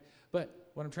 okay? But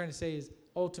what I'm trying to say is,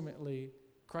 ultimately,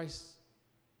 Christ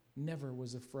never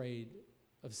was afraid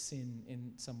of sin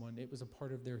in someone. It was a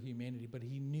part of their humanity, but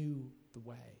he knew the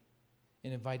way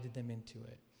and invited them into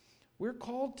it. We're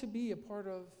called to be a part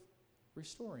of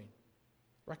restoring,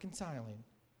 reconciling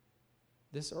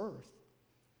this earth.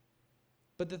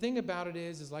 But the thing about it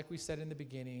is like we said in the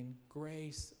beginning,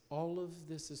 grace, all of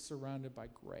this is surrounded by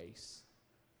grace.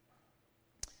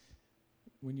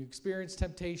 When you experience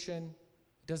temptation,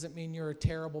 it doesn't mean you're a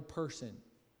terrible person,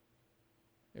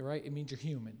 right? It means you're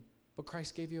human. But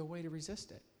Christ gave you a way to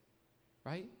resist it,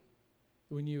 right?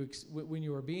 When you're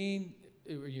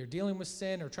dealing with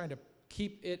sin or trying to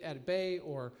keep it at bay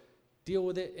or deal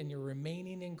with it and you're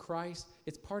remaining in Christ,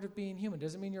 it's part of being human. It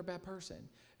doesn't mean you're a bad person.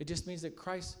 It just means that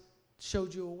Christ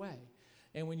showed you a way.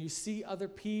 And when you see other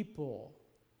people,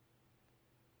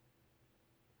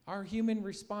 our human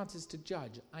response is to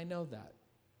judge. I know that.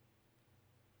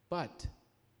 But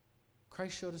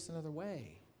Christ showed us another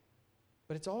way.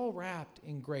 But it's all wrapped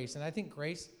in grace. And I think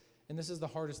grace, and this is the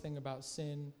hardest thing about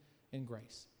sin and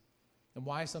grace, and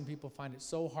why some people find it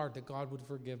so hard that God would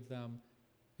forgive them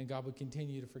and God would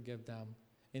continue to forgive them.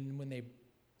 And when they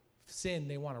sin,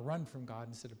 they want to run from God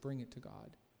instead of bring it to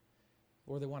God.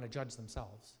 Or they want to judge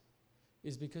themselves.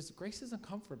 Is because grace is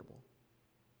uncomfortable.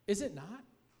 Is it not?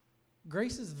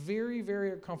 Grace is very,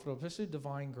 very uncomfortable, especially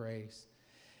divine grace.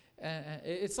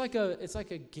 It's like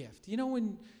a gift. You know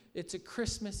when it's a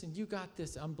Christmas and you got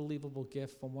this unbelievable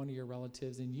gift from one of your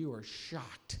relatives and you are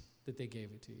shocked that they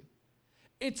gave it to you.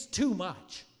 It's too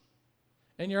much.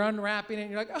 And you're unwrapping it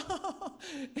and you're like, oh,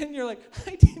 and you're like,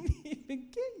 I didn't even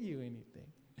get you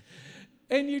anything.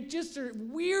 And you just are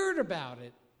weird about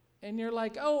it. And you're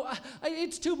like, oh,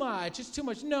 it's too much. It's too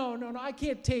much. No, I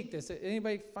can't take this.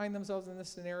 Anybody find themselves in this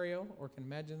scenario or can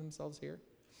imagine themselves here?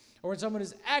 Or when someone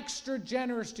is extra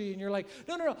generous to you and you're like,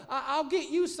 no, I'll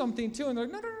get you something too. And they're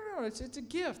like, no, it's a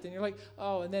gift. And you're like,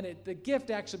 oh, and then the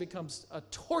gift actually becomes a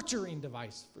torturing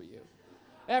device for you.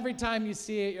 Every time you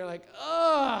see it, you're like,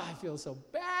 oh, I feel so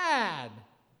bad.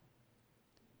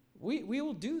 We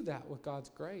will do that with God's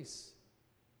grace.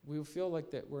 We will feel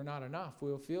like that we're not enough. We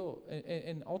will feel,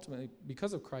 and ultimately,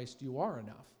 because of Christ, you are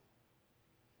enough.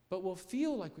 But we'll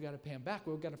feel like we got to pay him back.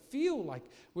 We've got to feel like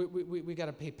we got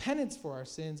to pay penance for our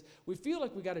sins. We feel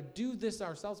like we got to do this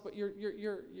ourselves. But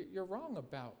you're wrong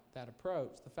about that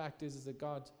approach. The fact is that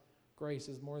God's grace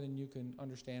is more than you can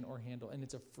understand or handle, and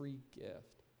it's a free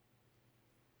gift.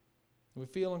 We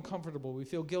feel uncomfortable. We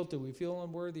feel guilty. We feel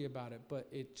unworthy about it. But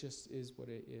it just is what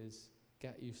it is.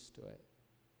 Get used to it.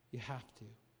 You have to.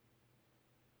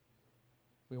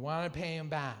 We want to pay him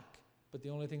back, but the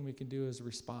only thing we can do is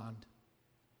respond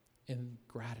in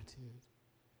gratitude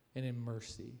and in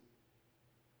mercy.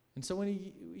 And so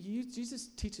when Jesus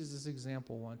teaches this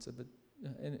example once,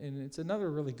 and it's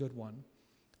another really good one.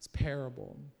 It's a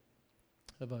parable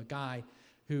of a guy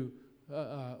who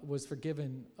was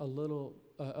forgiven a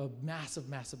massive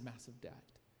debt.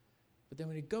 But then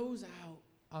when he goes out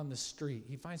on the street,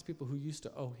 he finds people who used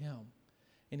to owe him.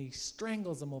 And he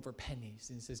strangles them over pennies.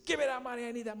 And he says, give me that money,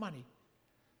 I need that money.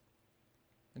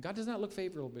 And God does not look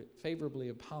favorably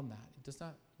upon that. He does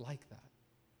not like that.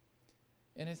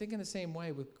 And I think in the same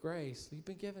way with grace, you've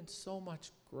been given so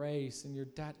much grace and your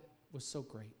debt was so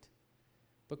great.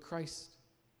 But Christ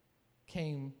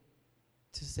came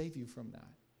to save you from that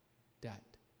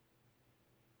debt.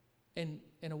 And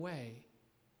in a way,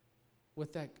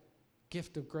 with that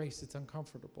gift of grace, it's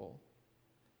uncomfortable.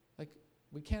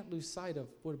 We can't lose sight of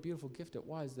what a beautiful gift it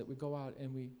was that we go out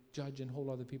and we judge and hold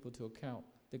other people to account,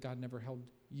 that God never held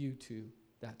you to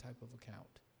that type of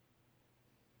account.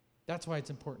 That's why it's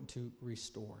important to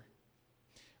restore.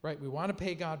 Right? We want to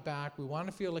pay God back. We want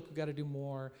to feel like we got to do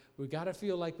more. We got to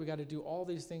feel like we got to do all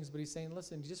these things. But he's saying,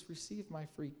 listen, just receive my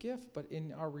free gift. But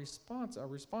in our response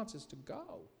is to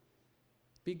go.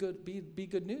 Be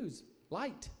good news.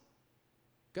 Light.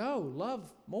 Go.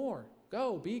 Love more.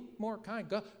 Go, be more kind.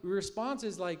 Go. The response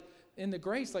is like in the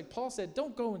grace, like Paul said,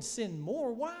 don't go and sin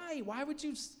more. Why? Why would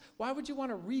you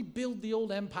want to rebuild the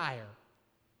old empire?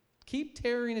 Keep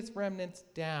tearing its remnants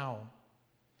down.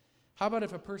 How about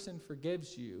if a person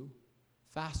forgives you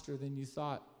faster than you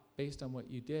thought based on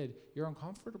what you did? You're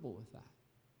uncomfortable with that.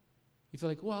 You feel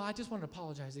like, well, I just want to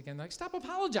apologize again. Like, stop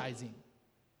apologizing.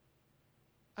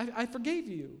 I forgave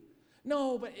you.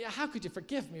 No, but how could you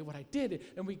forgive me what I did?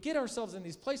 And we get ourselves in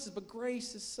these places, but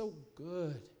grace is so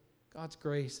good. God's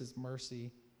grace is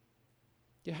mercy.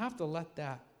 You have to let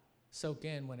that soak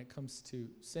in when it comes to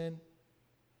sin,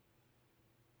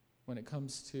 when it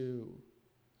comes to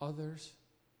others.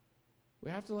 We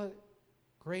have to let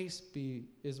grace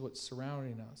is what's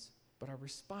surrounding us. But our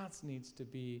response needs to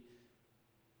be,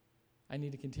 I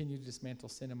need to continue to dismantle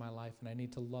sin in my life, and I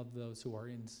need to love those who are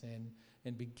in sin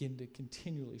and begin to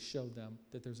continually show them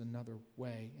that there's another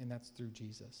way, and that's through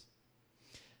Jesus.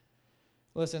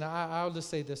 Listen, I'll just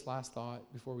say this last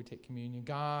thought before we take communion.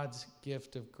 God's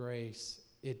gift of grace,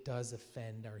 it does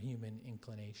offend our human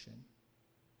inclination.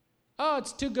 Oh,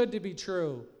 it's too good to be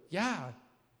true. Yeah.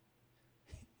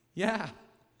 Yeah.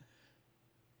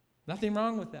 Nothing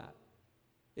wrong with that.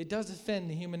 It does offend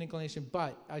the human inclination,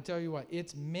 but I tell you what,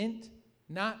 it's meant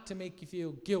not to make you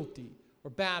feel guilty or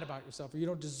bad about yourself, or you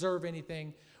don't deserve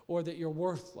anything, or that you're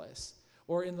worthless.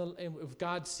 Or if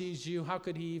God sees you, how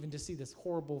could he even just see this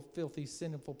horrible, filthy,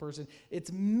 sinful person?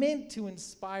 It's meant to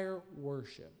inspire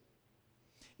worship.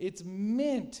 It's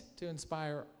meant to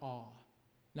inspire awe,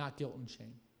 not guilt and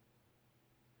shame.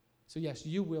 So yes,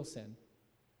 you will sin.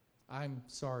 I'm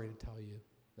sorry to tell you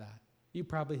that. You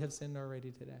probably have sinned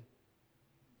already today.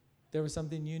 There was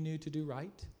something you knew to do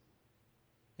right,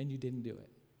 and you didn't do it.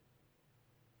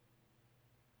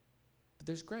 But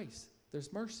there's grace,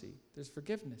 there's mercy, there's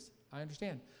forgiveness. I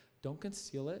understand. Don't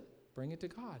conceal it. Bring it to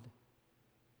God.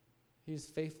 He's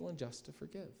faithful and just to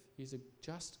forgive. He's a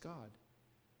just God.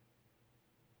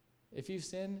 If you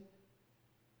sin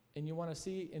and you want to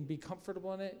see and be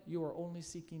comfortable in it, you are only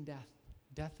seeking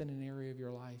death in an area of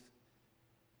your life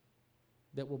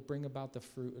that will bring about the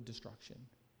fruit of destruction.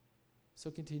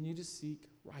 So continue to seek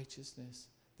righteousness.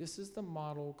 This is the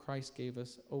model Christ gave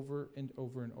us over and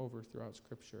over and over throughout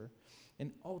Scripture.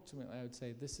 And ultimately, I would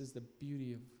say this is the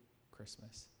beauty of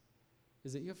Christmas,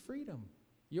 is that you have freedom.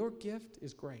 Your gift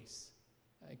is grace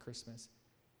at Christmas.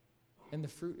 And the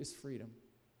fruit is freedom.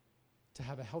 To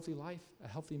have a healthy life, a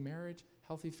healthy marriage,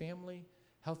 healthy family,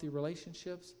 healthy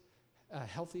relationships,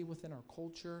 healthy within our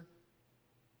culture,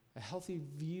 a healthy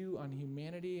view on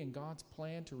humanity and God's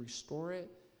plan to restore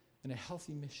it, and a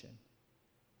healthy mission.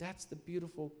 That's the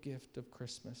beautiful gift of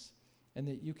Christmas, and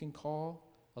that you can call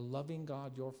a loving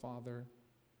God your Father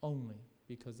only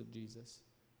because of Jesus.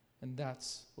 And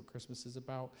that's what Christmas is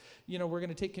about. You know, we're going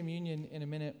to take communion in a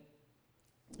minute,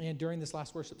 and during this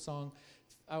last worship song,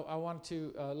 I want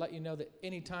to let you know that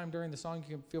anytime during the song,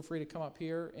 you can feel free to come up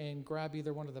here and grab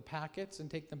either one of the packets and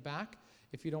take them back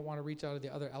if you don't want to reach out of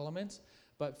the other elements.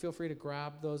 But feel free to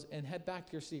grab those and head back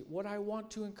to your seat. What I want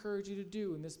to encourage you to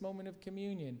do in this moment of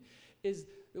communion is,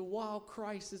 while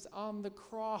Christ is on the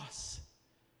cross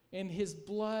and his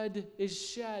blood is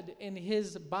shed and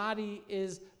his body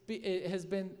has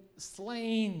been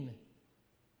slain,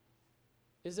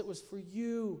 is it was for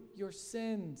you, your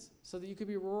sins, so that you could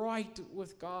be right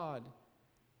with God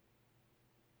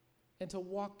and to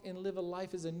walk and live a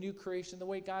life as a new creation the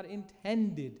way God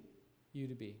intended you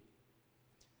to be.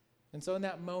 And so in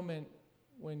that moment,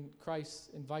 when Christ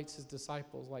invites his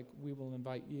disciples, like we will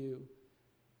invite you,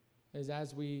 is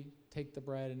as we take the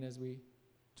bread and as we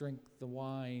drink the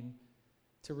wine,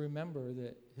 to remember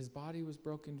that his body was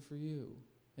broken for you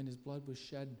and his blood was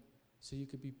shed so you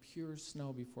could be pure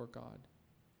snow before God.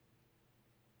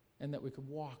 And that we could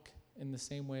walk in the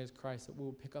same way as Christ, that we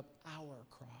will pick up our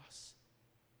cross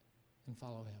and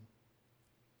follow him.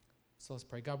 So let's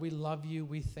pray. God, we love you.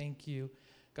 We thank you.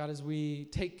 God, as we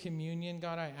take communion,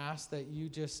 God, I ask that you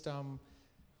just,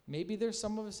 maybe there's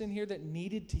some of us in here that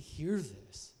needed to hear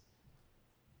this.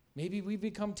 Maybe we've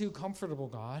become too comfortable,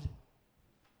 God.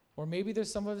 Or maybe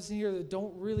there's some of us in here that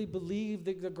don't really believe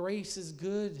that the grace is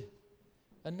good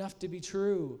enough to be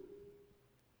true.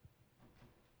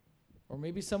 Or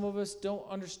maybe some of us don't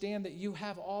understand that you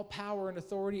have all power and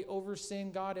authority over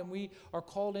sin, God, and we are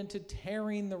called into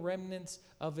tearing the remnants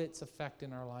of its effect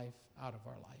in our life out of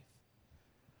our life.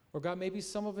 Or God, maybe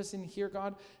some of us in here,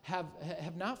 God, have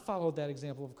not followed that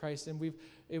example of Christ, and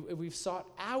we've sought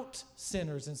out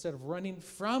sinners instead of running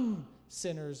from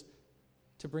sinners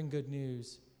to bring good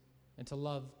news and to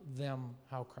love them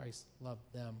how Christ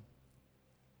loved them,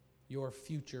 your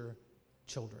future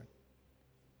children.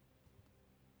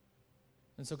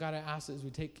 And so, God, I ask that as we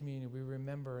take communion, we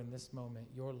remember in this moment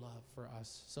your love for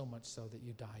us, so much so that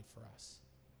you died for us,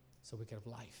 so we could have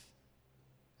life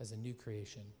as a new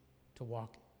creation, to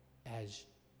walk as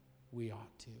we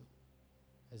ought to,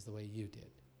 as the way you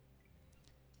did.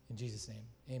 In Jesus' name,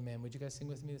 amen. Would you guys sing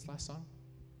with me this last song?